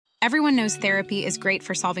Everyone knows therapy is great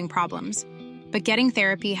for solving problems, but getting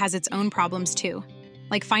therapy has its own problems too,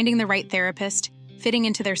 like finding the right therapist, fitting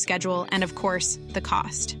into their schedule, and of course, the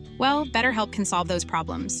cost. Well, BetterHelp can solve those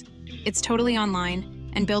problems. It's totally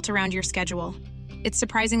online and built around your schedule. It's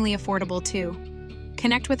surprisingly affordable too.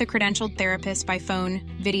 Connect with a credentialed therapist by phone,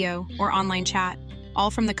 video, or online chat,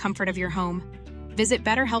 all from the comfort of your home. Visit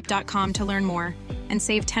BetterHelp.com to learn more and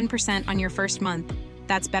save 10% on your first month.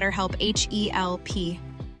 That's BetterHelp, H-E-L-P.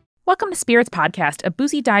 Welcome to Spirits Podcast, a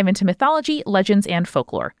boozy dive into mythology, legends, and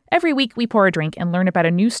folklore. Every week, we pour a drink and learn about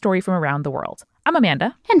a new story from around the world. I'm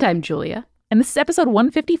Amanda. And I'm Julia. And this is episode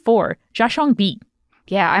 154, Xiaoshang Bi.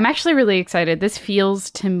 Yeah, I'm actually really excited. This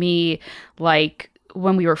feels to me like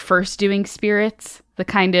when we were first doing spirits, the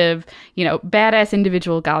kind of, badass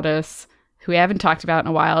individual goddess who we haven't talked about in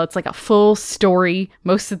a while. It's like a full story.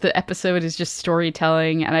 Most of the episode is just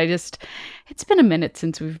storytelling. And it's been a minute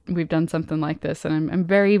since we've done something like this. And I'm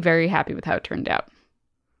very, very happy with how it turned out.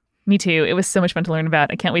 Me too. It was so much fun to learn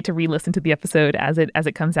about. I can't wait to re-listen to the episode as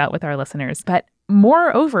it comes out with our listeners. But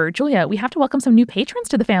moreover, Julia, we have to welcome some new patrons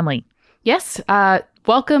to the family. Yes.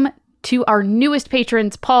 Welcome to our newest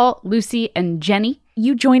patrons, Paul, Lucy, and Jenny.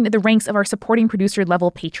 You joined the ranks of our supporting producer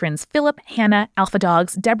level patrons, Philip, Hannah, Alpha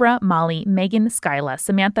Dogs, Deborah, Molly, Megan, Skyla,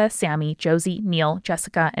 Samantha, Sammy, Josie, Neil,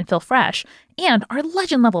 Jessica, and Phil Fresh, and our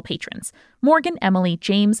legend level patrons, Morgan, Emily,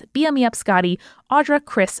 James, Bia Me Up Scotty, Audra,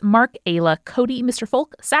 Chris, Mark, Ayla, Cody, Mr.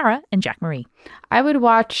 Folk, Sarah, and Jack Marie. I would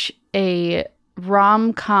watch a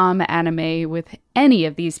rom-com anime with any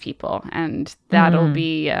of these people, and that'll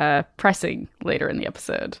be pressing later in the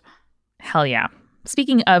episode. Hell yeah.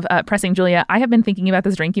 Speaking of pressing, Julia, I have been thinking about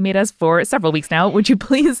this drink you made us for several weeks now. Would you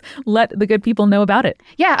please let the good people know about it?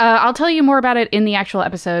 Yeah, I'll tell you more about it in the actual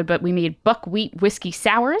episode, but we made buckwheat whiskey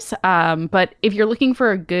sours. But if you're looking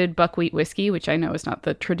for a good buckwheat whiskey, which I know is not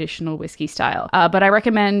the traditional whiskey style, but I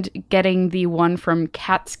recommend getting the one from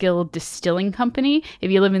Catskill Distilling Company.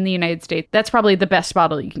 If you live in the United States, that's probably the best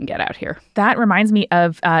bottle you can get out here. That reminds me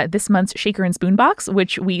of this month's Shaker and Spoon box,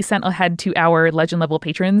 which we sent ahead to our legend level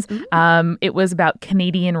patrons. It was about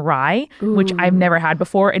Canadian rye, which I've never had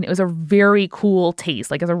before, and it was a very cool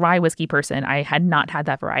taste. Like, as a rye whiskey person, I had not had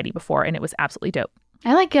that variety before, and it was absolutely dope.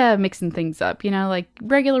 I like mixing things up, like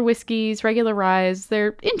regular whiskeys, regular ryes.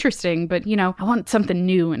 They're interesting, but I want something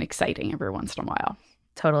new and exciting every once in a while.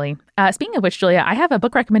 Totally. Speaking of which, Julia, I have a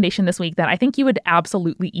book recommendation this week that I think you would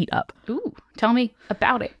absolutely eat up. Ooh, tell me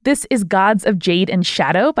about it. This is Gods of Jade and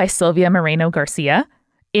Shadow by Sylvia Moreno Garcia.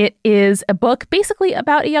 It is a book basically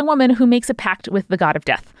about a young woman who makes a pact with the god of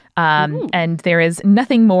death. And there is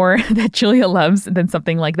nothing more that Julia loves than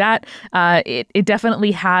something like that. It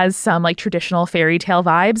definitely has some like traditional fairy tale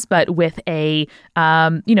vibes, but with a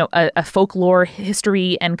folklore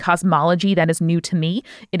history and cosmology that is new to me.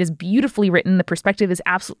 It is beautifully written. The perspective is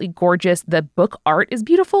absolutely gorgeous. The book art is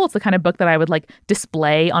beautiful. It's the kind of book that I would like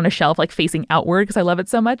display on a shelf, like facing outward, because I love it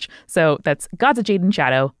so much. So that's Gods of Jade and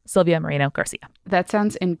Shadow, Sylvia Moreno Garcia. That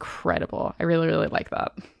sounds incredible. I really, really like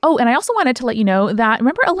that. Oh, and I also wanted to let you know that,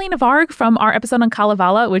 remember Elena Varg from our episode on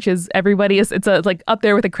Kalevala, which is it's like up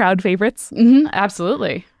there with the crowd favorites? Mm-hmm,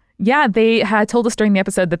 absolutely. Yeah, they had told us during the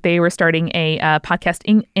episode that they were starting a podcast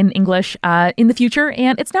in English in the future,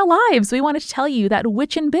 and it's now live. So we wanted to tell you that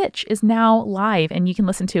Witch and Bitch is now live, and you can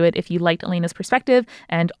listen to it if you liked Elena's perspective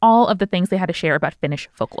and all of the things they had to share about Finnish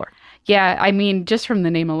folklore. Yeah, I mean, just from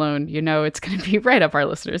the name alone, it's going to be right up our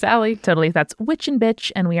listeners' alley. Totally. That's Witch and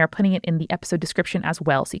Bitch, and we are putting it in the episode description as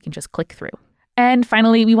well, so you can just click through. And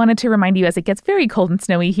finally, we wanted to remind you, as it gets very cold and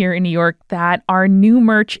snowy here in New York, that our new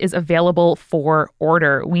merch is available for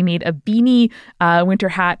order. We made a beanie winter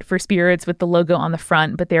hat for Spirits with the logo on the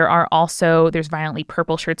front, but there's Violently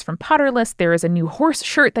Purple shirts from Potterless. There is a new horse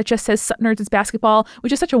shirt that just says Sutton Nerds is basketball,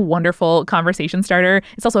 which is such a wonderful conversation starter.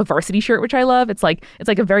 It's also a varsity shirt, which I love. It's like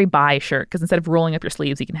a very bi shirt, because instead of rolling up your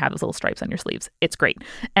sleeves, you can have those little stripes on your sleeves. It's great.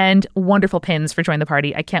 And wonderful pins for Join the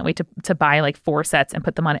Party. I can't wait to buy like 4 sets and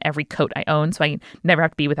put them on every coat I own, so I never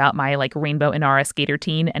have to be without my like rainbow Inara skater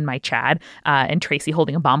teen and my Chad and Tracy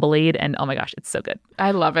holding a Bombalade. And oh my gosh, it's so good.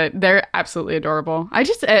 I love it. They're absolutely adorable.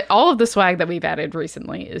 All of the swag that we've added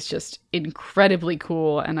recently is just incredibly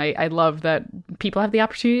cool. And I love that people have the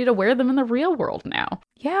opportunity to wear them in the real world now.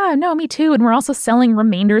 Yeah, no, me too. And we're also selling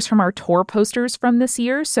remainders from our tour posters from this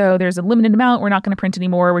year. So there's a limited amount. We're not going to print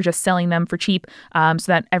anymore. We're just selling them for cheap so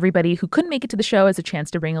that everybody who couldn't make it to the show has a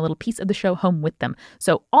chance to bring a little piece of the show home with them.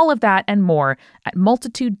 So all of that and more at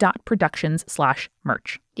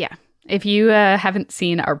multitude.productions/merch. Yeah. If you haven't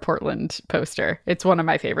seen our Portland poster, it's one of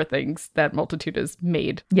my favorite things that Multitude has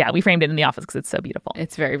made. Yeah, we framed it in the office because it's so beautiful.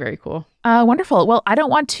 It's very, very cool. Wonderful. Well, I don't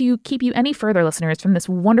want to keep you any further, listeners, from this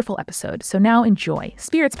wonderful episode. So now enjoy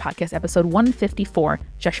Spirits Podcast, episode 154,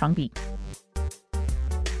 Zhoshangbi.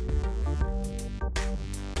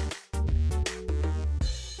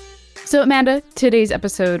 So, Amanda, today's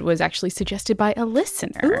episode was actually suggested by a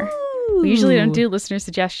listener. We usually don't do listener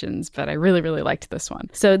suggestions, but I really, really liked this one.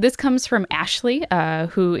 So this comes from Ashley,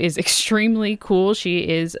 who is extremely cool. She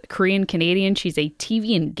is Korean-Canadian. She's a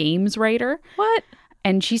TV and games writer. What?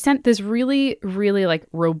 And she sent this really, really like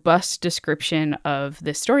robust description of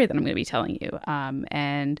this story that I'm going to be telling you.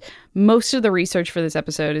 And most of the research for this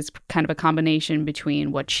episode is kind of a combination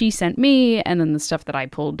between what she sent me and then the stuff that I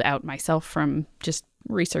pulled out myself from just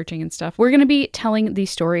researching and stuff. We're going to be telling the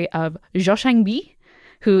story of Zhoshangbi,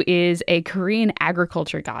 who is a Korean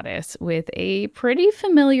agriculture goddess with a pretty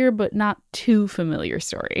familiar but not too familiar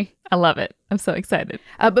story. I love it. I'm so excited.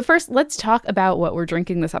 But first, let's talk about what we're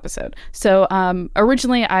drinking this episode. So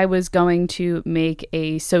originally, I was going to make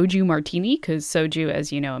a soju martini because soju,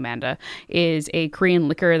 as you know, Amanda, is a Korean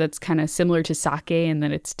liquor that's kind of similar to sake and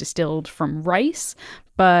then it's distilled from rice,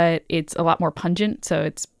 but it's a lot more pungent. So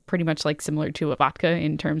it's pretty much like similar to a vodka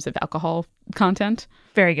in terms of alcohol content.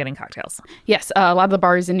 Very good in cocktails. Yes, a lot of the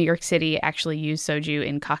bars in New York City actually use soju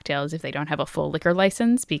in cocktails if they don't have a full liquor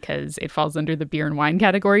license because it falls under the beer and wine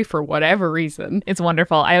category for whatever reason. It's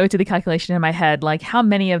wonderful. I always do the calculation in my head, like how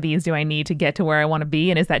many of these do I need to get to where I want to be?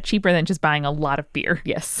 And is that cheaper than just buying a lot of beer?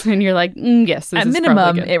 Yes. And you're like, yes, this At is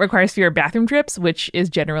minimum, good. it requires fewer bathroom trips, which is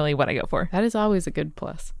generally what I go for. That is always a good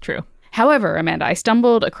plus. True. However, Amanda, I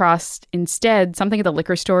stumbled across instead something at the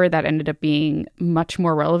liquor store that ended up being much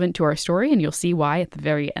more relevant to our story, and you'll see why at the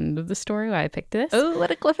very end of the story why I picked this. Oh,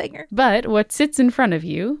 what a cliffhanger. But what sits in front of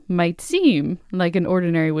you might seem like an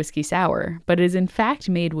ordinary whiskey sour, but is in fact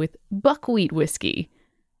made with buckwheat whiskey.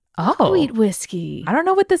 Oh. Buckwheat whiskey. I don't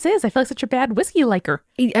know what this is. I feel like such a bad whiskey liker.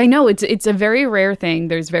 I know it's a very rare thing.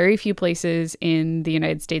 There's very few places in the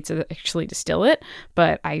United States that actually distill it,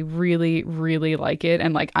 but I really, really like it.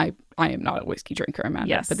 And like I am not a whiskey drinker, Amanda.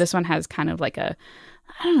 Yes. But this one has kind of like a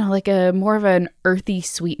more of an earthy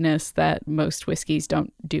sweetness that most whiskeys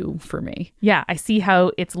don't do for me. Yeah, I see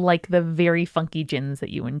how it's like the very funky gins that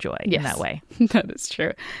you enjoy in that way. That is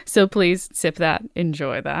true. So please sip that,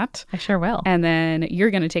 enjoy that. I sure will. And then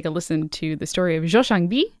you're going to take a listen to the story of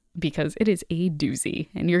Zhoshangbi because it is a doozy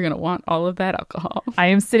and you're going to want all of that alcohol. I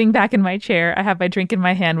am sitting back in my chair. I have my drink in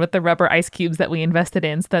my hand with the rubber ice cubes that we invested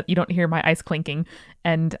in so that you don't hear my ice clinking.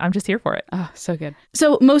 And I'm just here for it. Oh, so good.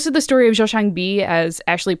 So most of the story of Zhoshangbi, as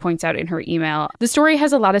Ashley points out in her email, the story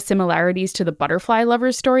has a lot of similarities to the butterfly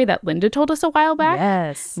lovers story that Linda told us a while back.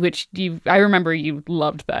 Yes. Which I remember you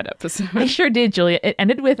loved that episode. I sure did, Julia. It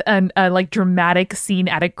ended with a like dramatic scene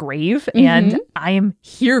at a grave, and I am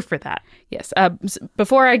here for that. Yes.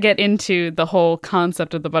 Before I get into the whole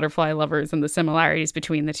concept of the butterfly lovers and the similarities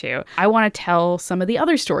between the two, I want to tell some of the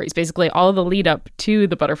other stories, basically all of the lead up to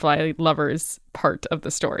the butterfly lovers part of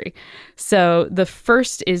the story. So the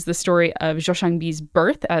first is the story of Zhoshangbi's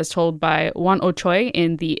birth as told by Won Oh-choi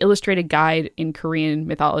in the Illustrated Guide in Korean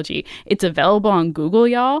Mythology. It's available on Google,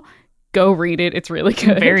 y'all. Go read it. It's really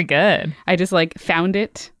good. Very good. I just like found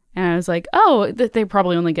it. And I was like, oh, they're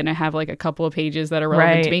probably only going to have like a couple of pages that are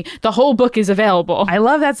relevant to me. The whole book is available. I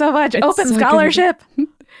love that so much. It's Open so scholarship.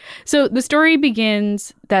 So the story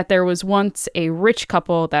begins that there was once a rich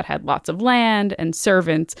couple that had lots of land and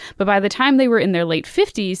servants, but by the time they were in their late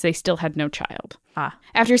 50s, they still had no child.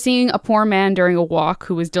 After seeing a poor man during a walk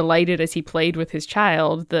who was delighted as he played with his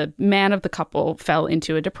child, the man of the couple fell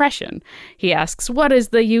into a depression. He asks, "What is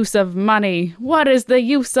the use of money? What is the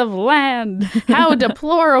use of land? How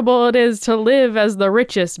deplorable it is to live as the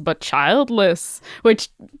richest but childless." Which,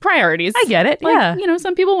 priorities. I get it, like, yeah. You know,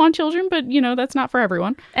 some people want children, but, you know, that's not for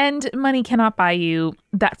everyone. And money cannot buy you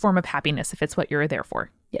that form of happiness if it's what you're there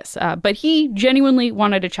for. Yes, but he genuinely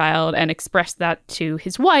wanted a child and expressed that to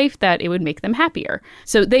his wife that it would make them happier.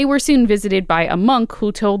 So they were soon visited by a monk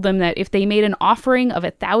who told them that if they made an offering of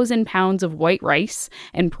 1,000 pounds of white rice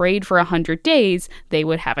and prayed for 100 days, they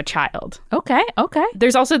would have a child. Okay.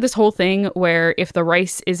 There's also this whole thing where if the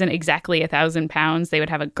rice isn't exactly 1,000 pounds, they would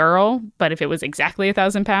have a girl. But if it was exactly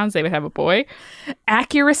 1,000 pounds, they would have a boy.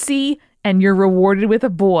 Accuracy, and you're rewarded with a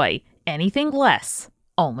boy. Anything less,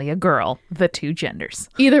 only a girl. The two genders.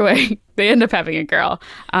 Either way, they end up having a girl.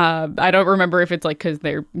 I don't remember if it's like because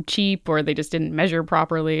they're cheap or they just didn't measure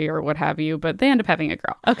properly or what have you, but they end up having a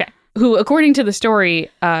girl. Okay. Who, according to the story,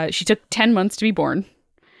 she took 10 months to be born.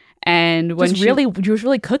 And when she was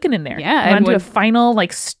really cooking in there. Yeah. Went to a final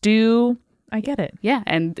like stew I get it. Yeah,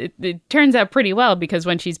 and it turns out pretty well because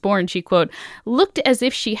when she's born, she, quote, looked as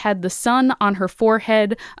if she had the sun on her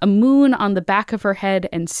forehead, a moon on the back of her head,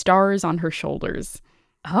 and stars on her shoulders.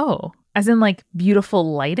 Oh, as in like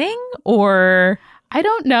beautiful lighting or... I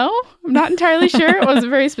don't know. I'm not entirely sure. It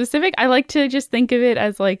wasn't very specific. I like to just think of it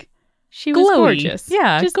as like she was glowy. Gorgeous.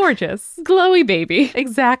 Yeah, just gorgeous. Glowy baby.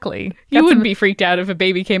 Exactly. You wouldn't be freaked out if a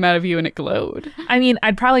baby came out of you and it glowed. I mean,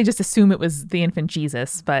 I'd probably just assume it was the infant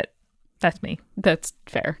Jesus, but that's me. That's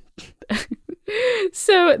fair.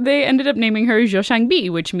 So they ended up naming her Zhou Shangbi,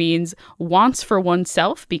 which means wants for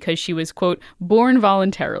oneself because she was, quote, born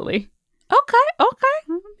voluntarily. Okay.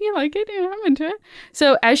 You like it? Yeah, I'm into it.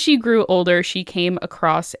 So as she grew older, she came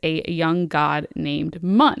across a young god named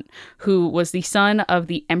Mun, who was the son of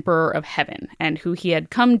the Emperor of Heaven, and who he had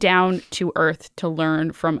come down to Earth to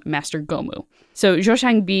learn from Master Gomu. So Zhou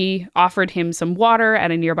Shangbi offered him some water at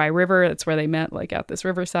a nearby river. That's where they met, like at this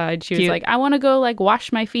riverside. She was like, I want to go like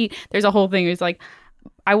wash my feet. There's a whole thing. It was like,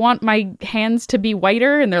 I want my hands to be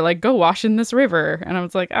whiter. And they're like, go wash in this river. And I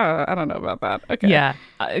was like, oh, I don't know about that. Okay. Yeah.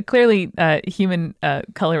 Clearly, human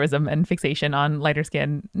colorism and fixation on lighter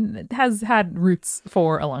skin has had roots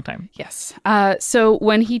for a long time. Yes. So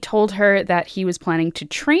when he told her that he was planning to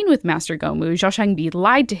train with Master Gomu, Zhou Shangbi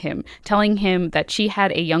lied to him, telling him that she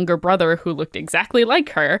had a younger brother who looked exactly like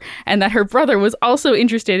her, and that her brother was also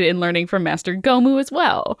interested in learning from Master Gomu as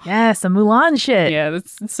well. Yeah, some Mulan shit. Yeah,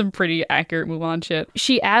 that's some pretty accurate Mulan shit.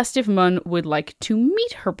 She asked if Mun would like to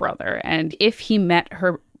meet her brother, and if he met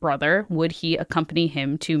her brother, would he accompany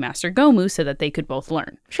him to Master Gomu so that they could both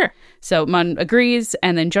learn? Sure. So Mun agrees,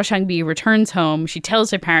 and then Zhou Shangbi returns home. She tells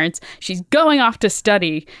her parents she's going off to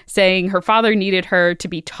study, saying her father needed her to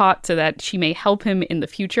be taught so that she may help him in the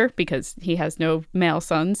future because he has no male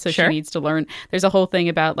sons, so Sure. she needs to learn. There's a whole thing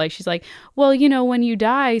about, like, she's like, well, you know, when you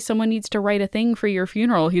die, someone needs to write a thing for your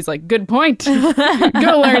funeral. He's like, good point.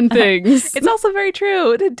 Go learn things. It's also very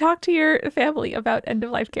true to talk to your family about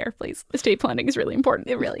end-of-life care, please. Estate planning is really important.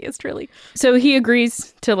 It really is, truly. So he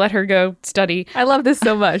agrees to let her go study. I love this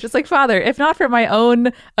so much. It's like, Father, if not for my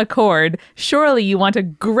own accord, surely you want a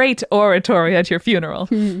great oratory at your funeral.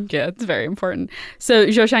 Yeah, it's very important. So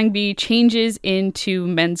Zhou Shangbi changes into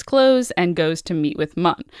men's clothes and goes to meet with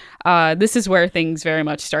Mun. This is where things very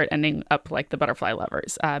much start ending up like the butterfly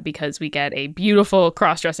lovers, because we get a beautiful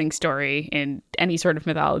cross-dressing story in any sort of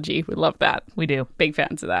mythology. We love that. We do. Big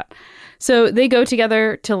fans of that. So they go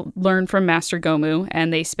together to learn from Master Gomu,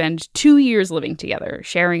 and they spend 2 years living together,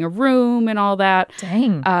 sharing a room and all that.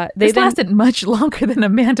 Dang. This lasted much longer than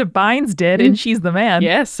Amanda Bynes did, and She's the Man.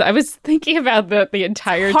 Yes, I was thinking about that the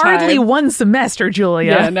entire time. Hardly one semester,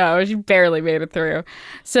 Julia. Yeah, no, she barely made it through.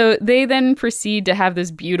 So they then proceed to have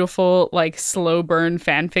this beautiful, like, slow burn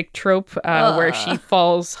fanfic trope where she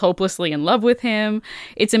falls hopelessly in love with him.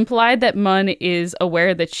 It's implied that Mun is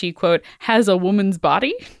aware that she, quote, has a woman's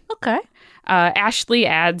body. Okay. Ashley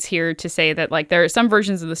adds here to say that, like, there are some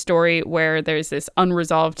versions of the story where there's this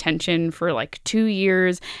unresolved tension for like 2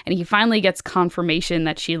 years, and he finally gets confirmation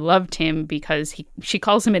that she loved him because she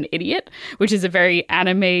calls him an idiot, which is a very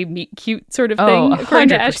anime meet cute sort of thing.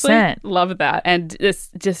 100%. Love that. And this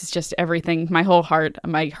is just everything. My heart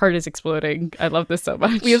is exploding. I love this so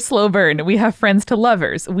much. We have slow burn. We have friends to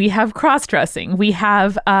lovers. We have cross-dressing. We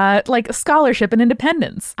have like scholarship and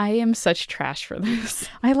independence. I am such trash for this.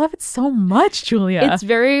 I love it so much, Julia. It's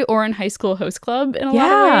very Ouran High School Host Club in a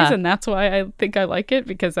lot of ways, and that's why I think I like it,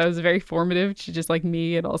 because that was very formative to just like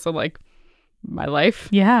me and also like my life.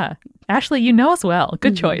 Yeah. Ashley, you know us well.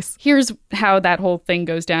 Good choice. Here's how that whole thing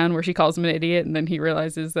goes down, where she calls him an idiot, and then he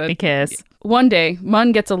realizes that... They kiss. One day,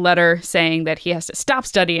 Mun gets a letter saying that he has to stop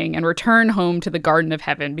studying and return home to the Garden of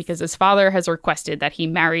Heaven because his father has requested that he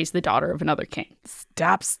marries the daughter of another king.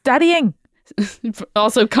 Stop studying.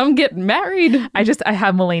 Also, come get married. I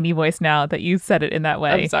have Mulaney voice now that you said it in that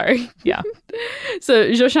way. I'm sorry. Yeah. So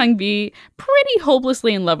Zhou Shangbi, pretty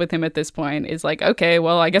hopelessly in love with him at this point, is like, okay,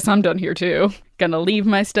 well, I guess I'm done here too. Gonna leave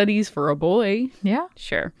my studies for a boy. Yeah.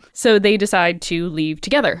 Sure. So they decide to leave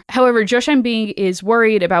together. However, Zhou Shangbi is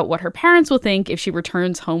worried about what her parents will think if she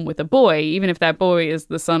returns home with a boy, even if that boy is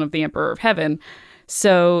the son of the Emperor of Heaven.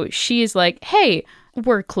 So she is like, hey,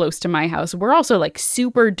 we're close to my house. We're also like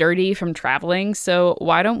super dirty from traveling. So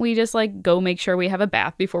why don't we just like go make sure we have a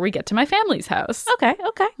bath before we get to my family's house? Okay.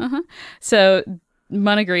 So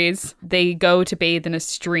Mun agrees. They go to bathe in a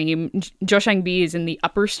stream. Zhou Shangbi is in the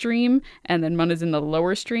upper stream, and then Mun is in the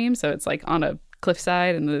lower stream. So it's like on a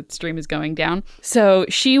cliffside and the stream is going down. So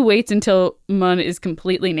she waits until Mun is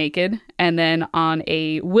completely naked, and then on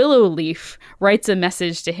a willow leaf writes a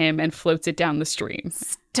message to him and floats it down the stream.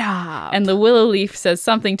 Stop. And the willow leaf says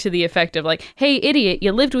something to the effect of like, hey, idiot,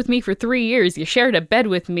 you lived with me for 3 years. You shared a bed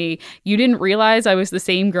with me. You didn't realize I was the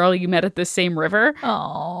same girl you met at the same river.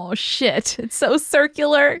 Oh, shit. It's so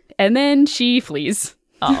circular. And then she flees.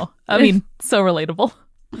 Oh, I mean, so relatable.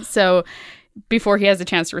 So before he has a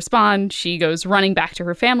chance to respond, she goes running back to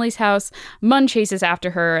her family's house. Mun chases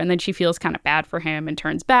after her, and then she feels kind of bad for him and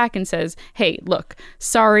turns back and says, hey, look,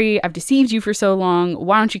 sorry, I've deceived you for so long.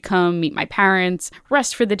 Why don't you come meet my parents,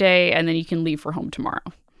 rest for the day, and then you can leave for home tomorrow.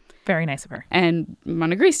 Very nice of her. And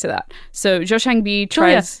Mun agrees to that. So Zhou Shangbi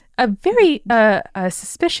tries... a very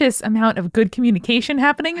suspicious amount of good communication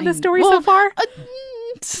happening in the story so far.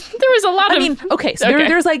 There was a lot of... okay, so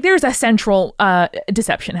there's a central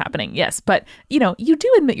deception happening, yes. But, you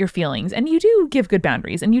do admit your feelings and you do give good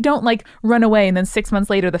boundaries and you don't, run away and then 6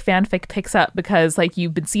 months later the fanfic picks up because,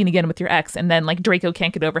 you've been seen again with your ex and then, Draco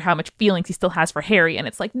can't get over how much feelings he still has for Harry and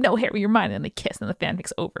it's like, no, Harry, you're mine. And then they kiss and the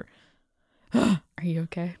fanfic's over. Are you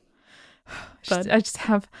okay? I just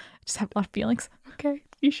have a lot of feelings. Okay.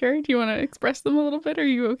 You sure? Do you want to express them a little bit? Or are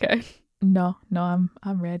you okay? No,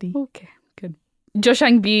 I'm ready. Okay, good. Zhou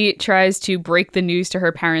Shangbi tries to break the news to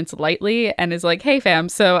her parents lightly and is like, hey fam,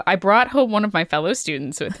 so I brought home one of my fellow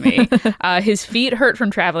students with me. His feet hurt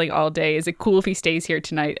from traveling all day. Is it cool if he stays here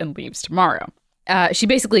tonight and leaves tomorrow? She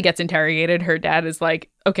basically gets interrogated. Her dad is like,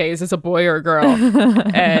 okay, is this a boy or a girl?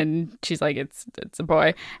 And she's like, it's a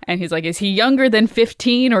boy. And he's like, is he younger than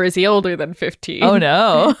 15 or is he older than 15? Oh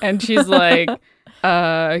no. And she's like,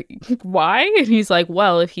 why? And he's like,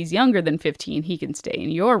 well, if he's younger than 15, he can stay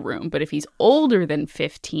in your room. But if he's older than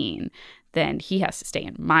 15, then he has to stay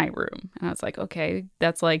in my room. And I was like, okay,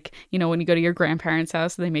 that's like, when you go to your grandparents'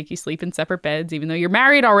 house, they make you sleep in separate beds, even though you're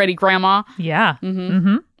married already, Grandma. Yeah.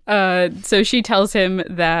 Mm-hmm. So she tells him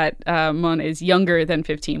that Mun is younger than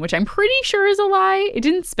 15, which I'm pretty sure is a lie. It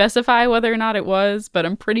didn't specify whether or not it was, but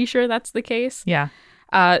I'm pretty sure that's the case. Yeah.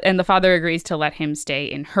 And the father agrees to let him stay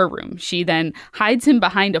in her room. She then hides him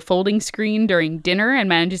behind a folding screen during dinner and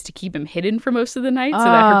manages to keep him hidden for most of the night so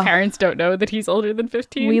that her parents don't know that he's older than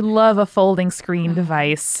 15. We love a folding screen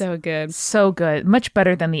device. So good. So good. Much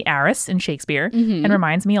better than the Arras in Shakespeare and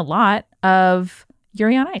reminds me a lot of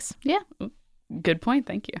Yuri on Ice. Yeah. Good point.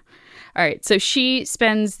 Thank you. All right. So she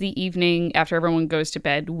spends the evening after everyone goes to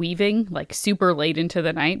bed weaving super late into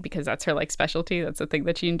the night because that's her specialty. That's the thing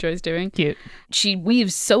that she enjoys doing. Cute. She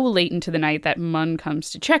weaves so late into the night that Mun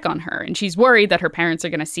comes to check on her and she's worried that her parents are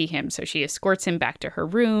going to see him. So she escorts him back to her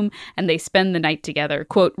room and they spend the night together,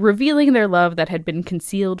 quote, revealing their love that had been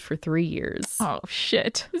concealed for 3 years. Oh,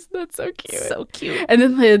 shit. Isn't that so cute? So cute. And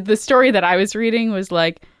then the story that I was reading was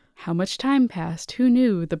like, how much time passed? Who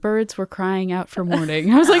knew? The birds were crying out for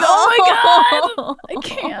morning. I was like, oh my God, I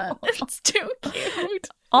can't. It's too cute.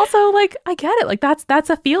 Also, I get it.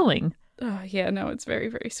 That's a feeling. Oh, yeah, no, it's very,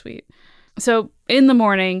 very sweet. So in the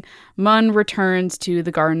morning, Mun returns to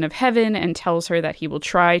the Garden of Heaven and tells her that he will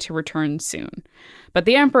try to return soon. But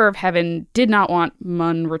the Emperor of Heaven did not want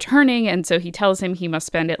Mun returning, and so he tells him he must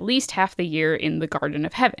spend at least half the year in the Garden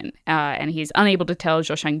of Heaven, and he's unable to tell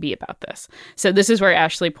Zhou Shangbi about this. So this is where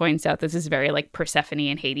Ashley points out this is very Persephone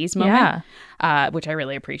and Hades moment, which I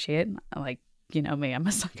really appreciate. Me, I'm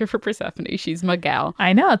a sucker for Persephone. She's my gal.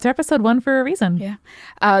 I know. It's episode 1 for a reason. Yeah.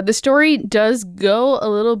 The story does go a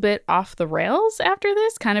little bit off the rails after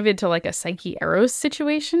this, kind of into a Psyche Eros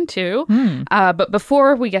situation too. But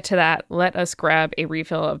before we get to that, let us grab a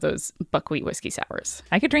refill of those buckwheat whiskey sours.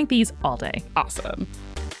 I could drink these all day. Awesome.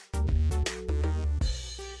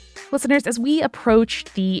 Listeners, as we approach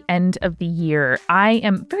the end of the year, I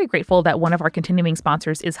am very grateful that one of our continuing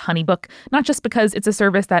sponsors is HoneyBook, not just because it's a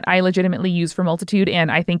service that I legitimately use for Multitude and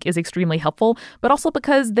I think is extremely helpful, but also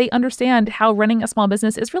because they understand how running a small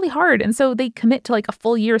business is really hard. And so they commit to a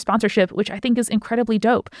full year sponsorship, which I think is incredibly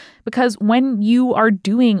dope. Because when you are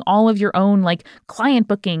doing all of your own client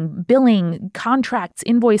booking, billing, contracts,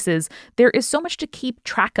 invoices, there is so much to keep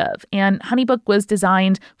track of. And HoneyBook was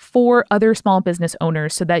designed for other small business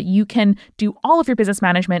owners so that you can do all of your business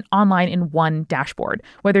management online in one dashboard.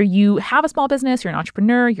 Whether you have a small business, you're an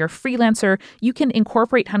entrepreneur, you're a freelancer, you can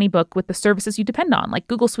incorporate HoneyBook with the services you depend on, like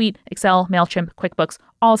Google Suite, Excel, MailChimp, QuickBooks,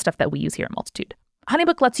 all stuff that we use here at Multitude.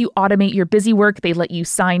 HoneyBook lets you automate your busy work. They let you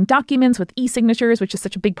sign documents with e-signatures, which is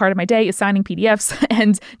such a big part of my day, is signing PDFs,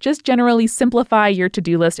 and just generally simplify your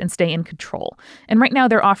to-do list and stay in control. And right now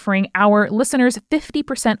they're offering our listeners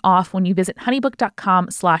 50% off when you visit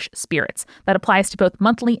honeybook.com/spirits. That applies to both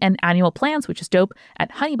monthly and annual plans, which is dope,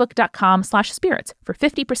 at honeybook.com/spirits for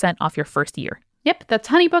 50% off your first year. Yep, that's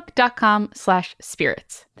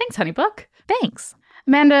honeybook.com/spirits. Thanks, HoneyBook. Thanks.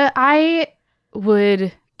 Amanda, I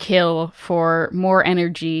would kill for more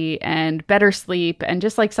energy and better sleep and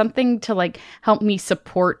just like something to like help me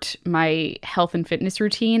support my health and fitness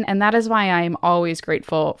routine. And that is why I'm always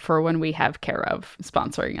grateful for when we have Care of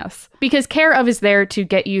sponsoring us, because Care of is there to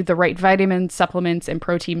get you the right vitamins, supplements, and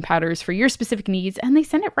protein powders for your specific needs, and they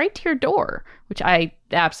send it right to your door, which I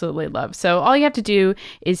absolutely love. So all you have to do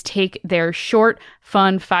is take their short,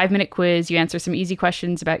 fun 5-minute quiz. You answer some easy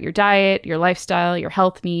questions about your diet, your lifestyle, your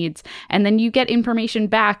health needs, and then you get information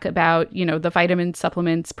back about, you know, the vitamins,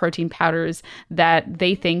 supplements, protein powders that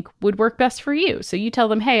they think would work best for you. So you tell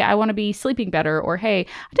them, hey, I want to be sleeping better, or hey,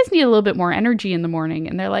 I just need a little bit more energy in the morning.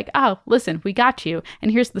 And they're like, oh, listen, we got you.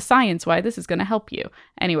 And here's the science why this is going to help you.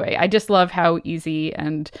 Anyway, I just love how easy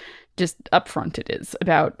and just upfront it is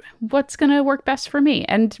about what's going to work best for me.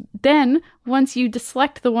 And then once you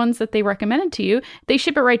select the ones that they recommended to you, they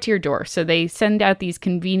ship it right to your door. So they send out these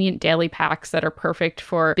convenient daily packs that are perfect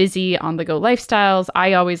for busy on-the-go lifestyles.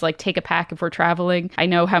 I always like take a pack if we're traveling. I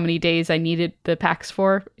know how many days I needed the packs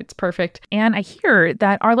for. It's perfect. And I hear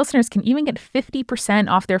that our listeners can even get 50%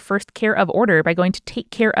 off their first Care of order by going to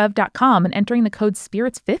takecareof.com and entering the code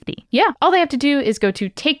SPIRITS50. Yeah, all they have to do is go to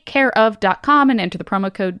takecareof.com and enter the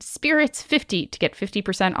promo code SPIRITS50 to get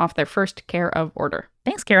 50% off their first Care of order.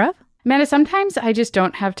 Thanks, Care of. Amanda, sometimes I just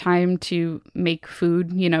don't have time to make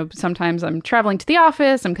food. You know, sometimes I'm traveling to the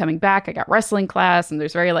office, I'm coming back, I got wrestling class, and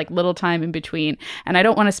there's very like little time in between. And I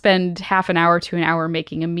don't want to spend half an hour to an hour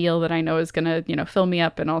making a meal that I know is going to, you know, fill me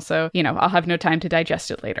up. And also, you know, I'll have no time to digest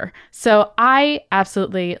it later. So I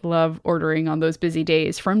absolutely love ordering on those busy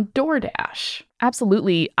days from DoorDash.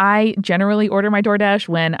 Absolutely. I generally order my DoorDash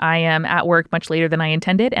when I am at work much later than I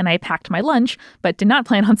intended, and I packed my lunch, but did not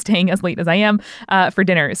plan on staying as late as I am for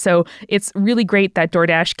dinner. So it's really great that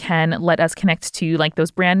DoorDash can let us connect to like those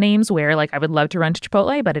brand names where like I would love to run to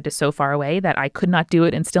Chipotle, but it is so far away that I could not do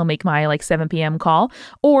it and still make my like 7 p.m. call,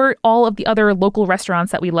 or all of the other local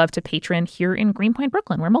restaurants that we love to patron here in Greenpoint,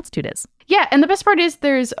 Brooklyn, where Multitude is. Yeah, and the best part is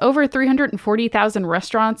there's over 340,000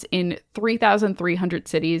 restaurants in 3,300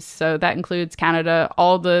 cities. So that includes Canada,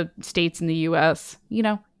 all the states in the U.S., you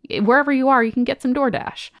know. Wherever you are, you can get some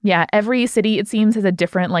DoorDash. Yeah, every city, it seems, has a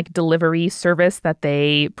different like delivery service that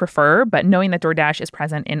they prefer. But knowing that DoorDash is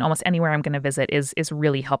present in almost anywhere I'm going to visit is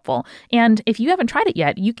really helpful. And if you haven't tried it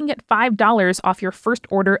yet, you can get $5 off your first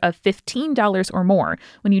order of $15 or more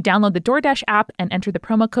when you download the DoorDash app and enter the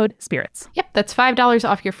promo code SPIRITS. Yep, that's $5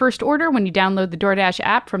 off your first order when you download the DoorDash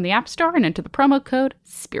app from the App Store and enter the promo code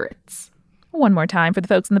SPIRITS. One more time for the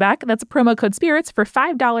folks in the back, that's a promo code SPIRITS for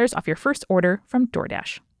 $5 off your first order from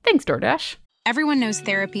DoorDash. Thanks, DoorDash. Everyone knows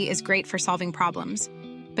therapy is great for solving problems,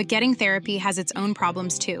 but getting therapy has its own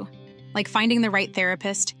problems too, like finding the right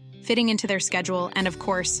therapist, fitting into their schedule, and of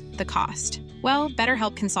course, the cost. Well,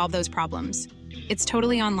 BetterHelp can solve those problems. It's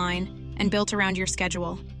totally online and built around your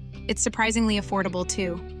schedule. It's surprisingly affordable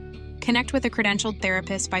too. Connect with a credentialed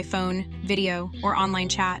therapist by phone, video, or online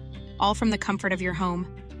chat, all from the comfort of your home.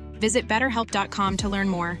 Visit BetterHelp.com to learn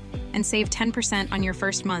more and save 10% on your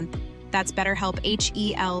first month. That's BetterHelp,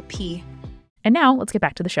 H-E-L-P. And now let's get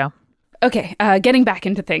back to the show. Okay, getting back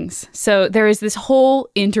into things. So there is this whole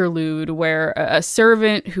interlude where a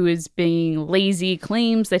servant who is being lazy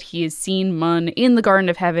claims that he has seen Mun in the Garden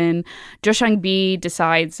of Heaven. Jo Seung-bi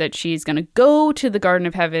decides that she's going to go to the Garden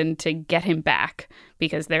of Heaven to get him back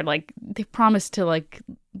because they promised to like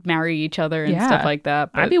marry each other and stuff like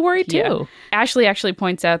that. But, I'd be worried too. Ashley actually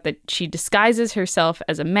points out that she disguises herself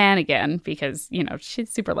as a man again because, you know, she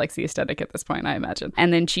super likes the aesthetic at this point, I imagine.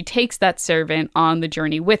 And then she takes that servant on the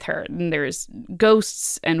journey with her. And there's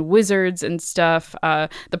ghosts and wizards and stuff.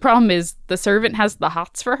 The problem is the servant has the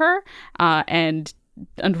hots for her and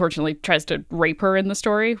unfortunately tries to rape her in the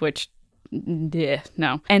story, which,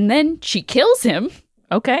 no. And then she kills him.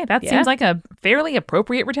 Okay, that seems like a fairly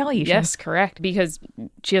appropriate retaliation. Yes, correct, because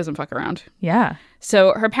she doesn't fuck around. Yeah.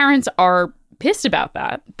 So her parents are pissed about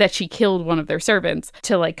that she killed one of their servants,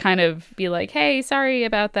 to like kind of be like, hey, sorry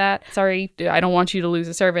about that. Sorry, I don't want you to lose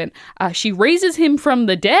a servant. She raises him from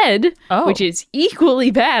the dead, which is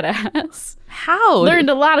equally badass. How? Learned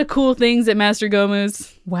a lot of cool things at Master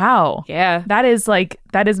Gomu's. Wow. Yeah. That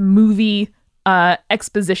is movie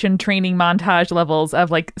exposition training montage levels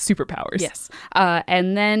of like superpowers. Yes.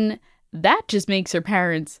 And then that just makes her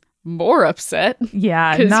parents more upset.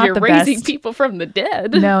 Yeah, because not you're the raising best. people from the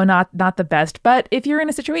dead. No, not the best. But if you're in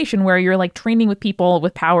a situation where you're like training with people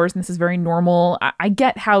with powers, and this is very normal, I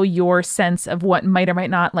get how your sense of what might or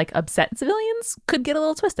might not like upset civilians could get a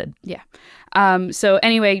little twisted. Yeah. So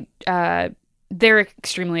anyway, they're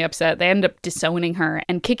extremely upset. They end up disowning her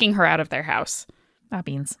and kicking her out of their house. That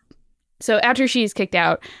means. So after she is kicked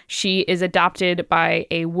out, she is adopted by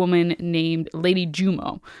a woman named Lady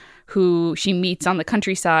Jumo, who she meets on the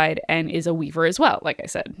countryside and is a weaver as well. Like I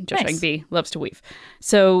said, Jo Shang-bi loves to weave.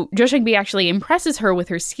 So Jo Shang-bi actually impresses her with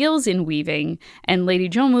her skills in weaving, and Lady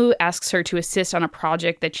Jomu asks her to assist on a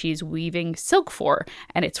project that she's weaving silk for,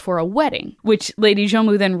 and it's for a wedding, which Lady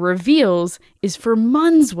Jomu then reveals is for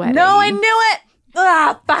Mun's wedding. No, I knew it!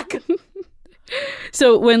 Ah, fuck!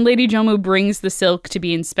 So when Lady Jomu brings the silk to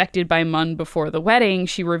be inspected by Mun before the wedding,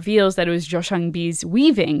 she reveals that it was Jo Shang-bi's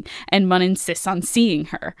weaving, and Mun insists on seeing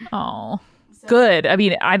her. Oh, good. I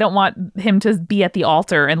mean, I don't want him to be at the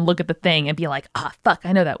altar and look at the thing and be like, fuck,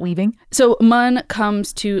 I know that weaving. So Mun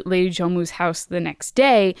comes to Lady Jomu's house the next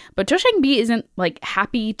day, but Jo Shang-bi isn't, like,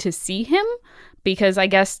 happy to see him. Because I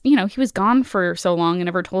guess, he was gone for so long and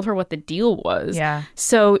never told her what the deal was. Yeah.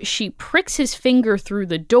 So she pricks his finger through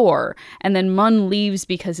the door, and then Mun leaves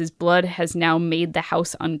because his blood has now made the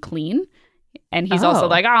house unclean. And he's also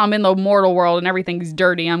like, I'm in the mortal world and everything's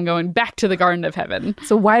dirty. I'm going back to the Garden of Heaven.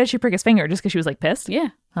 So why did she prick his finger? Just because she was, like, pissed? Yeah.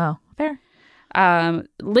 Oh, fair.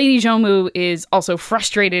 Lady Jomu is also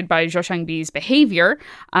frustrated by Jo Shang-bi's behavior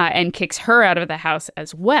and kicks her out of the house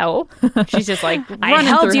as well. She's just like, I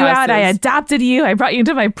helped you out. I adopted you. I brought you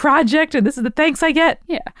into my project, and this is the thanks I get.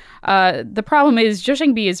 Yeah. The problem is Jo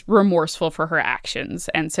Shang-bi is remorseful for her actions,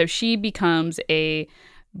 and so she becomes a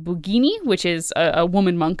bugini, which is a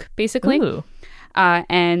woman monk, basically. Ooh.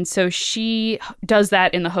 And so she does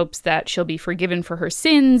that in the hopes that she'll be forgiven for her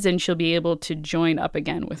sins and she'll be able to join up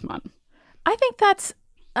again with Mun. I think that's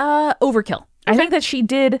overkill. I think that she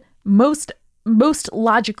did most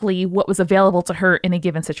logically what was available to her in a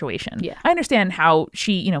given situation. Yeah. I understand how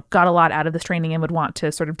she, got a lot out of this training and would want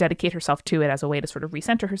to sort of dedicate herself to it as a way to sort of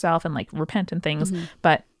recenter herself and, like, repent and things. Mm-hmm.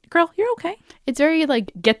 But girl, you're okay. It's very,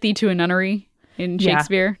 like, get thee to a nunnery in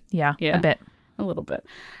Shakespeare. Yeah, a bit. A little bit.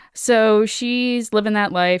 So she's living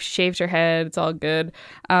that life, shaved her head, it's all good.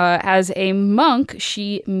 As a monk,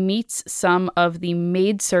 she meets some of the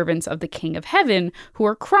maidservants of the King of Heaven who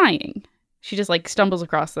are crying. She just, like, stumbles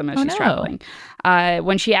across them as she's traveling.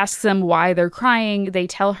 When she asks them why they're crying, they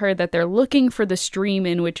tell her that they're looking for the stream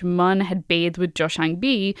in which Mun had bathed with Jo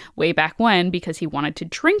Shang-bi way back when because he wanted to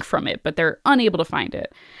drink from it, but they're unable to find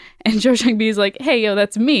it. And Jo Shang-bi is like, hey, yo,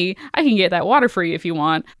 that's me. I can get that water for you if you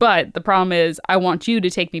want. But the problem is I want you to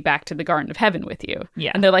take me back to the Garden of Heaven with you.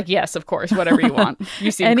 Yeah. And they're like, yes, of course, whatever you want. You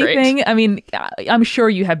seem Anything, great. I mean, I'm sure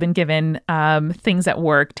you have been given things at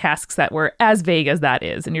work, tasks that were as vague as that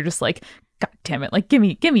is. And you're just like, God damn it. Like, give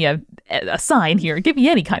me a sign here. Give me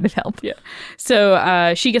any kind of help. Yeah.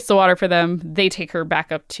 So she gets the water for them. They take her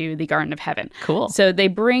back up to the Garden of Heaven. Cool. So they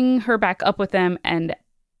bring her back up with them and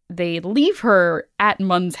they leave her at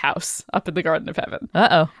Mun's house up in the Garden of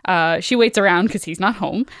Heaven. She waits around because he's not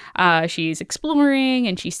home. She's exploring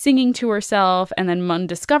and she's singing to herself, and then Mun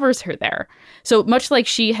discovers her there. So much like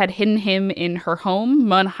she had hidden him in her home,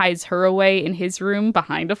 Mun hides her away in his room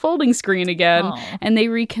behind a folding screen again, and they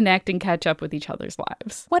reconnect and catch up with each other's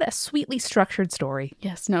lives. What a sweetly structured story.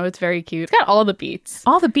 Yes, no, it's very cute. It's got all the beats.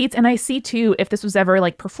 All the beats, and I see, too, if this was ever,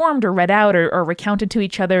 like, performed or read out or recounted to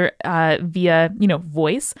each other via,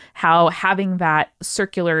 voice, how having that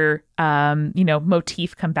circular,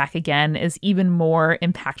 motif come back again is even more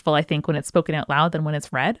impactful, I think, when it's spoken out loud than when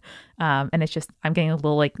it's read. And it's just, I'm getting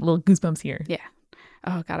little goosebumps here. Yeah.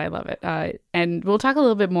 Oh, God, I love it. And we'll talk a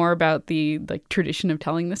little bit more about the tradition of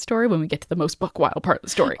telling this story when we get to the most Buck Wild part of the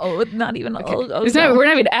story. Oh, not even. Okay. We're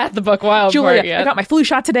not even at the Buck Wild Julia, part yet. I got my flu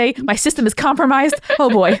shot today. My system is compromised. Oh,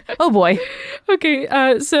 boy. Oh, boy.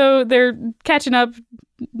 Okay, so they're catching up,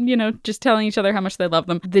 just telling each other how much they love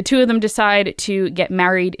them. The two of them decide to get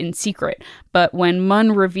married in secret. But when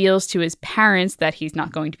Mun reveals to his parents that he's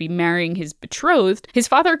not going to be marrying his betrothed, his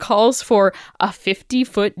father calls for a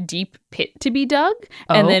 50-foot deep pit to be dug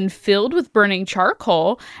and then filled with burning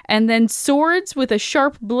charcoal, and then swords with a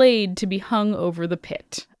sharp blade to be hung over the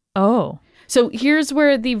pit. Oh. So here's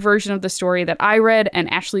where the version of the story that I read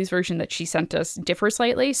and Ashley's version that she sent us differ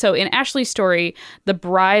slightly. So in Ashley's story, the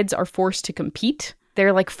brides are forced to compete.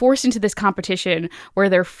 They're like forced into this competition where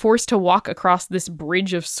they're forced to walk across this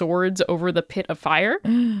bridge of swords over the pit of fire.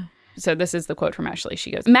 So this is the quote from Ashley.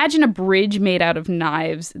 She goes, imagine a bridge made out of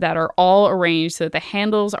knives that are all arranged so that the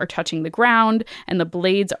handles are touching the ground and the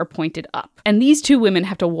blades are pointed up. And these two women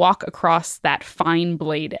have to walk across that fine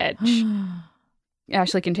blade edge.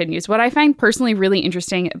 Ashley continues, what I find personally really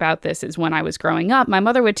interesting about this is when I was growing up, my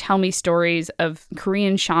mother would tell me stories of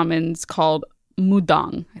Korean shamans called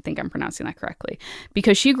Mudang. I think I'm pronouncing that correctly.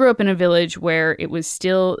 Because she grew up in a village where it was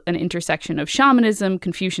still an intersection of shamanism,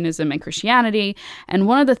 Confucianism, and Christianity. And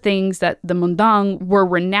one of the things that the Mudang were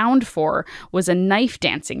renowned for was a knife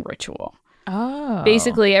dancing ritual. Oh.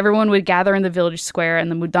 Basically, everyone would gather in the village square and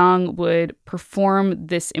the Mudang would perform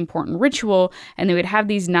this important ritual, and they would have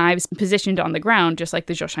these knives positioned on the ground, just like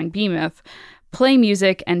the Zhoshangbi myth, play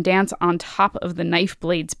music and dance on top of the knife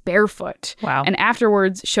blades barefoot. Wow. And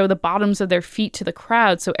afterwards show the bottoms of their feet to the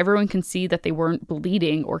crowd so everyone can see that they weren't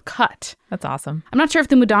bleeding or cut. That's awesome. I'm not sure if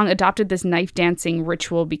the Mudang adopted this knife dancing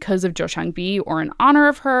ritual because of Zhoshangbi or in honor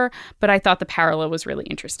of her, but I thought the parallel was really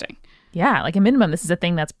interesting. Yeah, like a minimum, this is a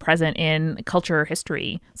thing that's present in culture or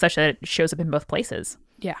history, such that it shows up in both places.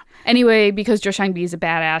 Yeah. Anyway, because Zhoshangbi is a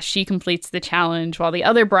badass, she completes the challenge while the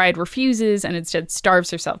other bride refuses and instead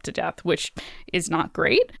starves herself to death, which is not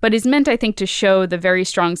great, but is meant, I think, to show the very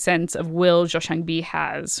strong sense of will Zhoshangbi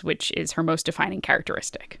has, which is her most defining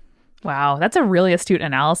characteristic. Wow, that's a really astute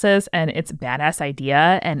analysis, and it's a badass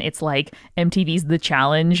idea, and it's like MTV's The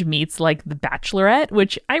Challenge meets like The Bachelorette,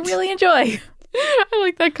 which I really enjoy. I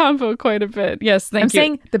like that combo quite a bit. Yes, thank you. I'm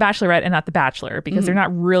saying The Bachelorette and not The Bachelor because they're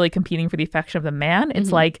not really competing for the affection of the man.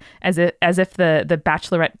 It's like as if the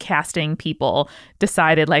Bachelorette casting people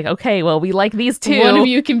decided like, okay, well, we like these two. One of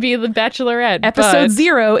you can be the Bachelorette. Episode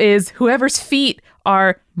 0 is whoever's feet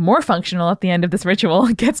are more functional at the end of this ritual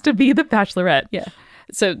gets to be the Bachelorette. Yeah.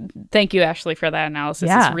 So thank you, Ashley, for that analysis.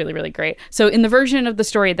 Yeah. It's really, really great. So in the version of the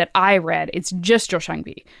story that I read, it's just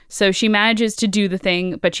Zhoshangbi. So she manages to do the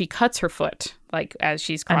thing, but she cuts her foot, like as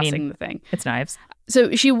she's crossing the thing. It's knives.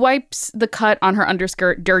 So she wipes the cut on her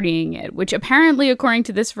underskirt, dirtying it, which apparently, according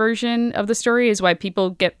to this version of the story, is why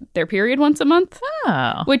people get their period once a month.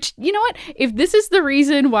 Oh. Which, you know what? If this is the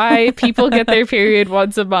reason why people get their period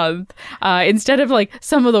once a month, instead of like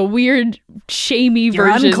some of the weird, shamey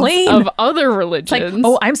versions unclean. of other It's religions. like,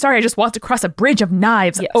 oh, I'm sorry, I just walked across a bridge of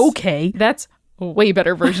knives. Yes. Okay. That's a way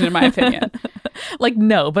better version, in my opinion. Like,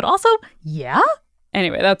 no, but also, yeah?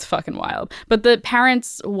 Anyway, that's fucking wild. But the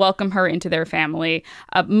parents welcome her into their family.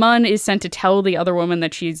 Mun is sent to tell the other woman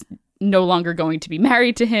that she's no longer going to be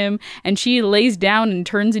married to him, and she lays down and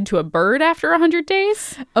turns into a bird after 100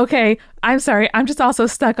 days. Okay, I'm sorry. I'm just also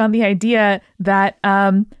stuck on the idea that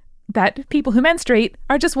that people who menstruate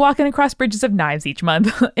are just walking across bridges of knives each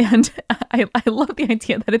month. And I love the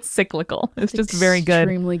idea that it's cyclical. It's just very good.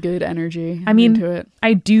 Extremely good energy. I mean, into it.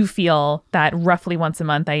 I do feel that roughly once a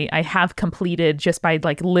month I have completed, just by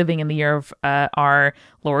like living in the year of our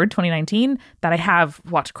Lord 2019, that I have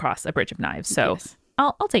walked across a bridge of knives. So Yes.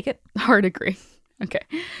 I'll take it. Hard agree. Okay.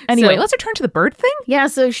 Anyway, So- let's return to the bird thing. Yeah,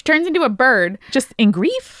 so she turns into a bird. Just in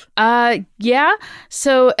grief. Yeah.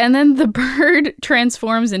 So, and then the bird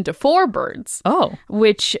transforms into 4 birds, Oh.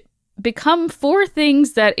 which become 4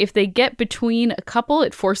 things that if they get between a couple,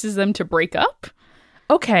 it forces them to break up.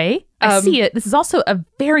 Okay, I see it. This is also a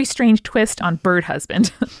very strange twist on bird husband.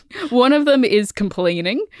 One of them is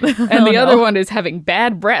complaining, and the other one is having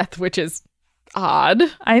bad breath, which is odd.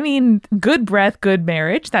 I mean, good breath, good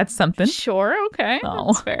marriage. That's something. Sure, okay, Oh.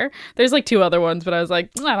 that's fair. There's like 2 other ones, but I was like,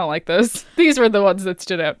 I don't like those. These were the ones that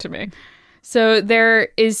stood out to me. So there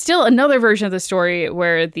is still another version of the story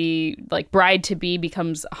where the like bride-to-be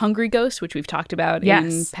becomes a hungry ghost, which we've talked about in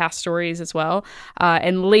Yes. past stories as well.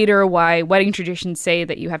 And later why wedding traditions say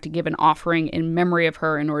that you have to give an offering in memory of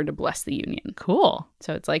her in order to bless the union. Cool.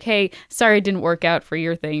 So it's like, hey, sorry it didn't work out for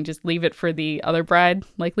your thing. Just leave it for the other bride.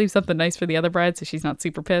 Like leave something nice for the other bride so she's not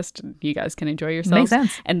super pissed and you guys can enjoy yourselves.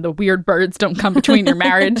 Makes sense. And the weird birds don't come between your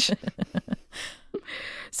marriage.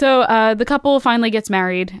 So the couple finally gets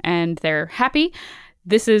married and they're happy.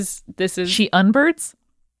 This is She unbirds?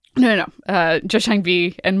 no.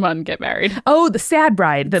 Zhoshangbi and Mun get married. Oh, the sad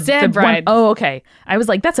bride. The Sad one- bride. Oh, okay. I was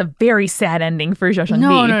like, that's a very sad ending for Zhoshangbi.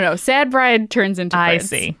 No. Sad bride turns into I birds.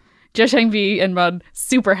 see. Zhoshangbi and Mun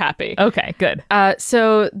super happy. Okay, good.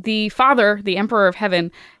 So the father, the Emperor of Heaven,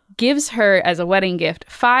 gives her as a wedding gift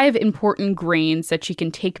 5 important grains that she can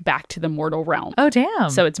take back to the mortal realm. Oh, damn.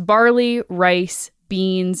 So it's barley, rice,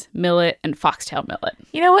 beans, millet, and foxtail millet.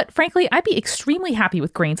 You know what? Frankly, I'd be extremely happy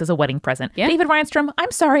with grains as a wedding present. Yeah. David Reinstrom,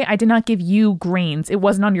 I'm sorry I did not give you grains. It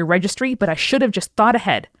wasn't on your registry, but I should have just thought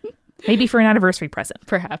ahead. Maybe for an anniversary present.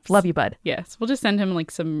 Perhaps. Love you, bud. Yes. We'll just send him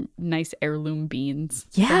like some nice heirloom beans.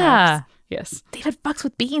 Yeah. perhaps. Yes. David fucks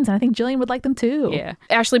with beans, and I think Jillian would like them too. Yeah.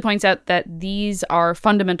 Ashley points out that these are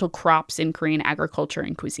fundamental crops in Korean agriculture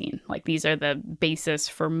and cuisine. Like these are the basis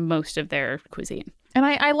for most of their cuisine. And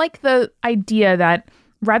I like the idea that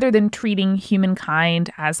rather than treating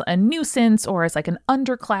humankind as a nuisance or as like an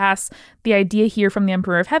underclass, the idea here from the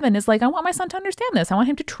Emperor of Heaven is like, I want my son to understand this. I want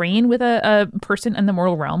him to train with a person in the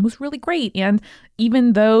mortal realm who's really great. And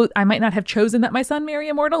even though I might not have chosen that my son marry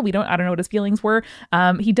a mortal, I don't know what his feelings were.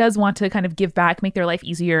 He does want to kind of give back, make their life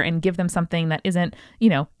easier, and give them something that isn't,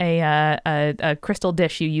 a crystal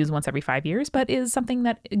dish you use once every 5 years, but is something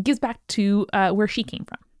that gives back to where she came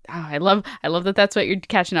from. Oh, I love that that's what you're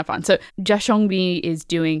catching up on. So Jia Shongbi is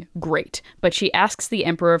doing great, but she asks the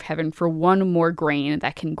Emperor of Heaven for one more grain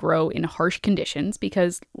that can grow in harsh conditions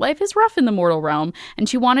because life is rough in the mortal realm, and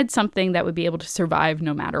she wanted something that would be able to survive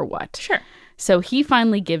no matter what. Sure. So he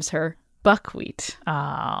finally gives her buckwheat.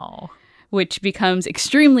 Oh. Which becomes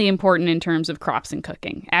extremely important in terms of crops and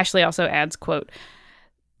cooking. Ashley also adds, quote,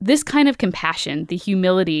 "This kind of compassion, the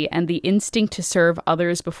humility, and the instinct to serve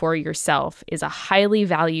others before yourself is a highly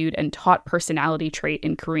valued and taught personality trait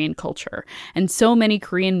in Korean culture. And so many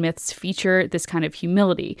Korean myths feature this kind of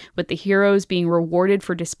humility, with the heroes being rewarded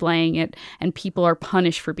for displaying it and people are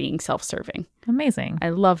punished for being self-serving." Amazing. I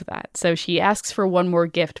love that. So she asks for one more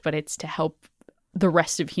gift, but it's to help the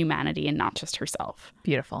rest of humanity and not just herself.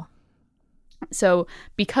 Beautiful. So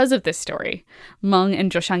because of this story, Meng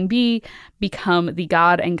and Joshangbi become the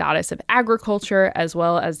god and goddess of agriculture, as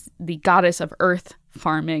well as the goddess of earth,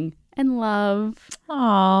 farming, and love.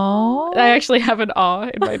 Aww. I actually have an awe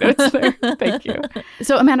in my notes there. Thank you.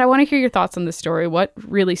 So Amanda, I want to hear your thoughts on this story. What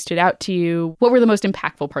really stood out to you? What were the most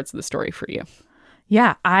impactful parts of the story for you?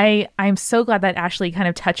 Yeah, I'm so glad that Ashley kind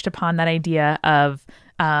of touched upon that idea of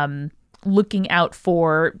looking out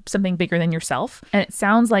for something bigger than yourself. And it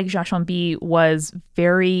sounds like Jia Shongbi was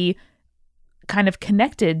very kind of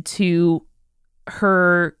connected to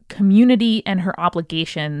her community and her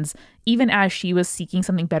obligations, even as she was seeking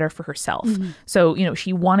something better for herself. Mm-hmm. So,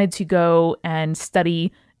 she wanted to go and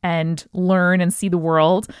study and learn and see the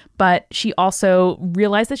world, but she also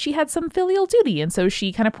realized that she had some filial duty. And so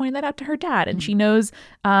she kind of pointed that out to her dad, and she knows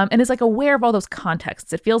and is like aware of all those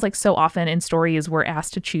contexts. It feels like so often in stories we're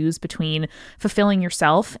asked to choose between fulfilling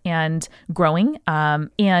yourself and growing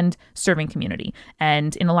and serving community.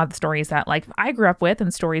 And in a lot of the stories that like I grew up with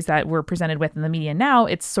and stories that we're presented with in the media now,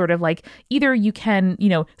 it's sort of like either you can,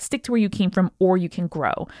 stick to where you came from or you can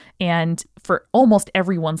grow. And for almost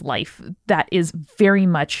everyone's life, that is very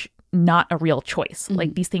much not a real choice. Mm-hmm.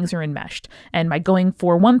 Like these things are enmeshed. And by going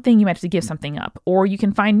for one thing, you might have to give something up. Or you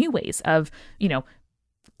can find new ways of,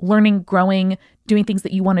 learning, growing, doing things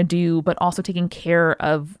that you want to do, but also taking care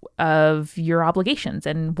of your obligations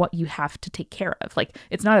and what you have to take care of. Like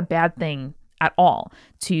it's not a bad thing at all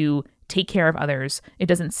to take care of others. It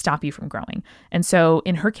doesn't stop you from growing. And so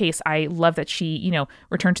in her case, I love that she,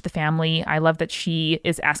 returned to the family. I love that she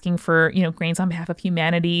is asking for, grains on behalf of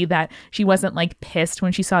humanity, that she wasn't like pissed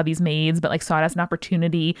when she saw these maids, but like saw it as an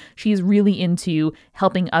opportunity. She's really into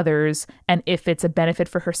helping others. And if it's a benefit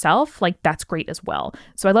for herself, like that's great as well.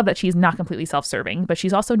 So I love that she's not completely self-serving, but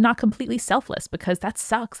she's also not completely selfless, because that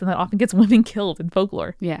sucks. And that often gets women killed in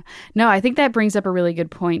folklore. Yeah. No, I think that brings up a really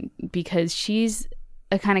good point, because she's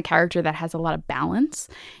a kind of character that has a lot of balance,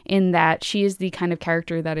 in that she is the kind of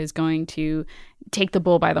character that is going to take the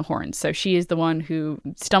bull by the horns. So she is the one who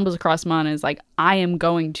stumbles across Mon and is like, I am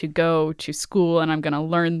going to go to school and I'm going to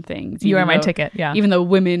learn things. You are my ticket. Yeah. Even though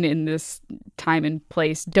women in this time and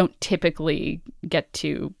place don't typically get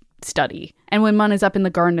to study. And when Mon is up in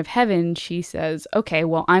the Garden of Heaven, she says, okay,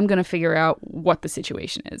 well, I'm going to figure out what the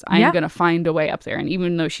situation is. I'm going to find a way up there. And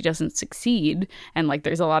even though she doesn't succeed, and like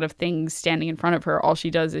there's a lot of things standing in front of her, all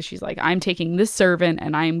she does is she's like, I'm taking this servant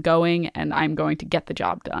and I'm going to get the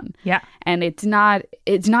job done. Yeah. And it's not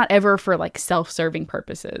ever for like self-serving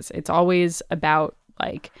purposes. It's always about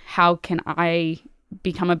like, how can I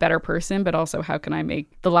become a better person, but also how can I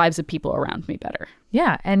make the lives of people around me better?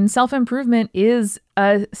 Yeah. And self-improvement is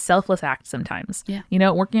a selfless act sometimes. Yeah.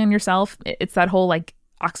 Working on yourself, it's that whole like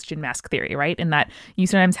oxygen mask theory, right? And that you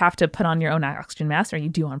sometimes have to put on your own oxygen mask, or you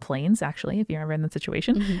do on planes, actually, if you're ever in that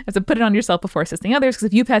situation. Mm-hmm. You have to put it on yourself before assisting others, because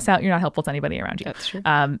if you pass out, you're not helpful to anybody around you. That's true.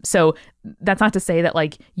 So that's not to say that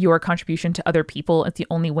like your contribution to other people is the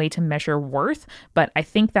only way to measure worth. But I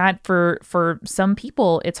think that for some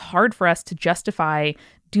people, it's hard for us to justify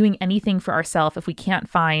doing anything for ourselves if we can't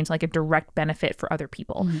find like a direct benefit for other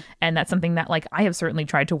people. Mm-hmm. And that's something that like I have certainly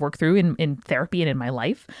tried to work through in therapy and in my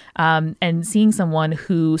life. And seeing someone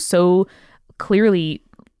who so clearly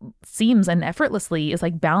seems and effortlessly is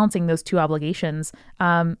like balancing those two obligations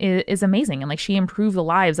is amazing. And like she improved the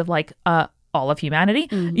lives of like all of humanity,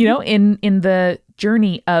 mm-hmm. In the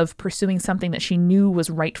journey of pursuing something that she knew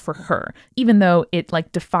was right for her, even though it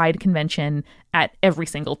like defied convention at every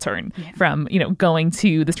single turn. From, going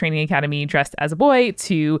to this training academy dressed as a boy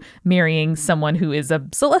to marrying someone who is a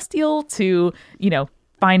celestial to,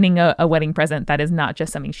 finding a wedding present that is not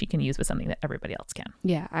just something she can use, but something that everybody else can.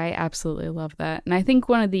 Yeah, I absolutely love that. And I think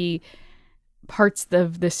one of the parts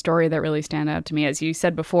of this story that really stand out to me, as you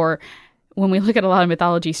said before, when we look at a lot of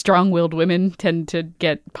mythology, strong-willed women tend to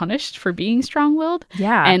get punished for being strong-willed.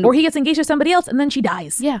 Yeah. Or he gets engaged to somebody else and then she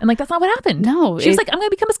dies. Yeah. And like, that's not what happened. No. She was like, I'm going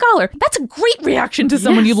to become a scholar. That's a great reaction to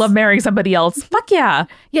someone you love marrying somebody else. Fuck yeah.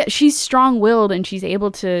 Yeah, she's strong-willed and she's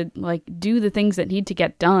able to like do the things that need to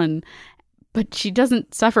get done, but she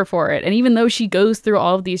doesn't suffer for it. And even though she goes through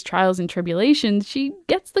all of these trials and tribulations, she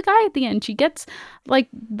gets the guy at the end. She gets like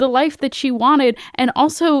the life that she wanted, and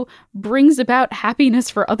also brings about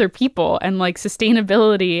happiness for other people and like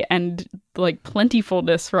sustainability and like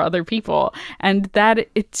plentifulness for other people. And that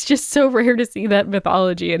it's just so rare to see that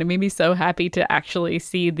mythology, and it made me so happy to actually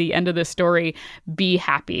see the end of the story be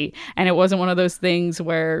happy. And it wasn't one of those things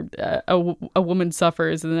where a woman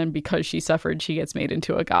suffers and then because she suffered she gets made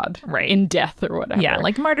into a god, right, in death or whatever. Yeah,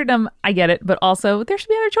 like martyrdom, I get it, but also there should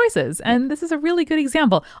be other choices, and this is a really good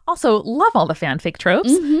example. Also, love all the fanfic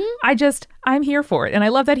tropes. I'm here for it, and I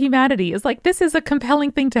love that humanity is like, this is a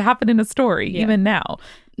compelling thing to happen in a story even now.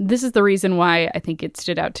 This is the reason why I think it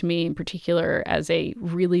stood out to me in particular as a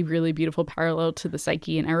really, really beautiful parallel to the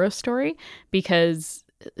Psyche and Eros story. Because,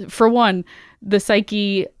 for one, the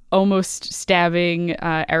Psyche almost stabbing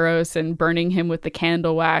Eros and burning him with the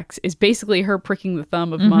candle wax is basically her pricking the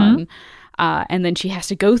thumb of Mun. And then she has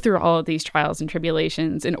to go through all of these trials and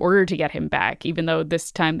tribulations in order to get him back, even though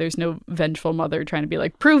this time there's no vengeful mother trying to be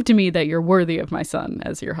like, prove to me that you're worthy of my son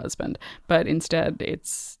as your husband. But instead,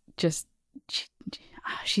 it's just...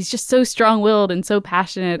 she's just so strong-willed and so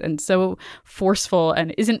passionate and so forceful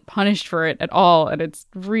and isn't punished for it at all. And it's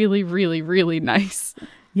really, really, really nice.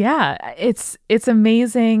 Yeah, it's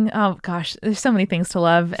amazing. Oh gosh, there's so many things to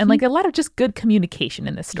love, and like a lot of just good communication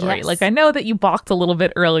in this story. Yes. Like, I know that you balked a little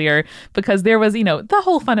bit earlier because there was, the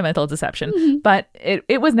whole fundamental deception, but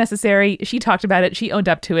it was necessary. She talked about it. She owned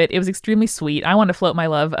up to it. It was extremely sweet. I want to float my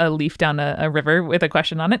love a leaf down a river with a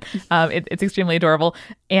question on it. It's extremely adorable.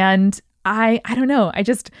 And I don't know.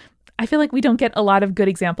 I feel like we don't get a lot of good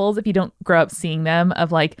examples if you don't grow up seeing them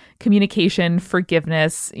of like communication,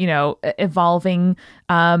 forgiveness, evolving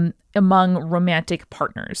among romantic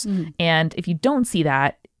partners. And if you don't see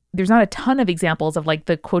that, there's not a ton of examples of like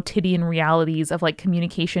the quotidian realities of like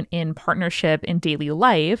communication in partnership in daily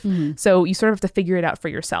life. So you sort of have to figure it out for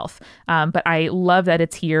yourself. But I love that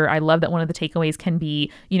it's here. I love that one of the takeaways can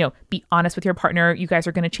be, be honest with your partner. You guys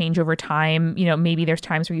are going to change over time. Maybe there's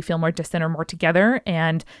times where you feel more distant or more together.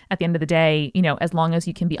 And at the end of the day, as long as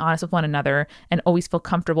you can be honest with one another and always feel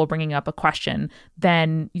comfortable bringing up a question,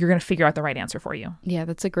 then you're going to figure out the right answer for you. Yeah,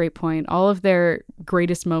 that's a great point. All of their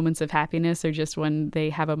greatest moments of happiness are just when they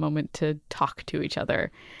have a moment to talk to each other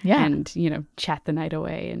and chat the night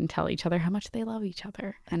away and tell each other how much they love each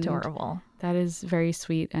other. And adorable. That is very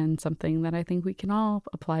sweet and something that I think we can all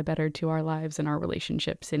apply better to our lives and our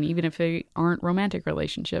relationships. And even if they aren't romantic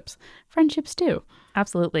relationships, friendships too.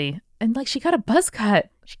 Absolutely. And like, she got a buzz cut.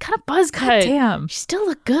 God damn, she still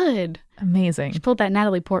looked good. Amazing. She pulled that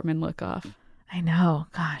Natalie Portman look off. I know.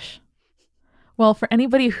 Gosh. Well, for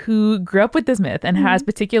anybody who grew up with this myth and has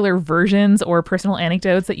particular versions or personal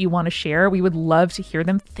anecdotes that you want to share, we would love to hear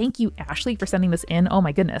them. Thank you, Ashley, for sending this in. Oh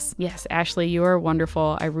my goodness. Yes, Ashley, you are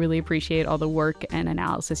wonderful. I really appreciate all the work and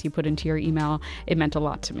analysis you put into your email. It meant a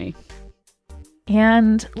lot to me.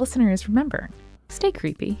 And listeners, remember, stay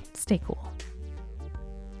creepy, stay cool.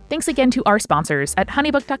 Thanks again to our sponsors. At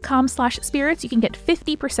honeybook.com/spirits, you can get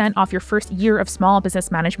 50% off your first year of small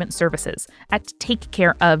business management services. At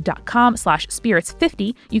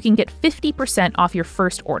takecareof.com/spirits50, you can get 50% off your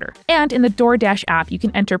first order. And in the DoorDash app, you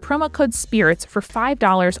can enter promo code SPIRITS for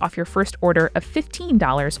 $5 off your first order of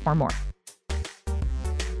 $15 or more.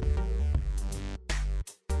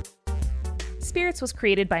 Spirits was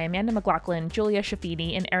created by Amanda McLaughlin, Julia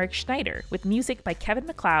Shafini, and Eric Schneider, with music by Kevin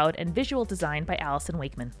MacLeod and visual design by Allison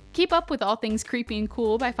Wakeman. Keep up with all things creepy and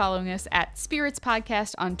cool by following us at Spirits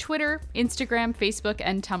Podcast on Twitter, Instagram, Facebook,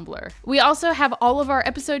 and Tumblr. We also have all of our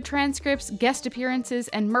episode transcripts, guest appearances,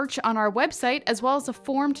 and merch on our website, as well as a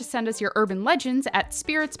form to send us your urban legends at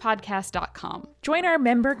spiritspodcast.com. Join our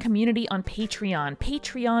member community on Patreon,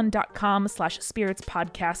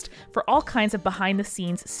 patreon.com/spiritspodcast, for all kinds of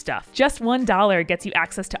behind-the-scenes stuff. Just $1 gets you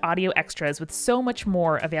access to audio extras with so much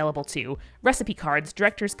more available too. Recipe cards,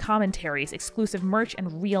 director's commentaries, exclusive merch,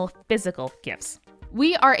 and real physical gifts.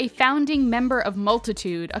 We are a founding member of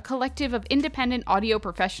Multitude, a collective of independent audio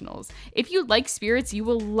professionals. If you like Spirits, you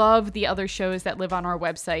will love the other shows that live on our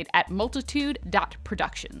website at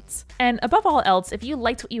multitude.productions. And above all else, if you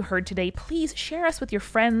liked what you heard today, please share us with your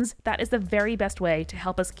friends. That is the very best way to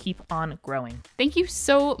help us keep on growing. Thank you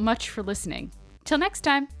so much for listening. Till next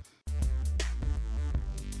time.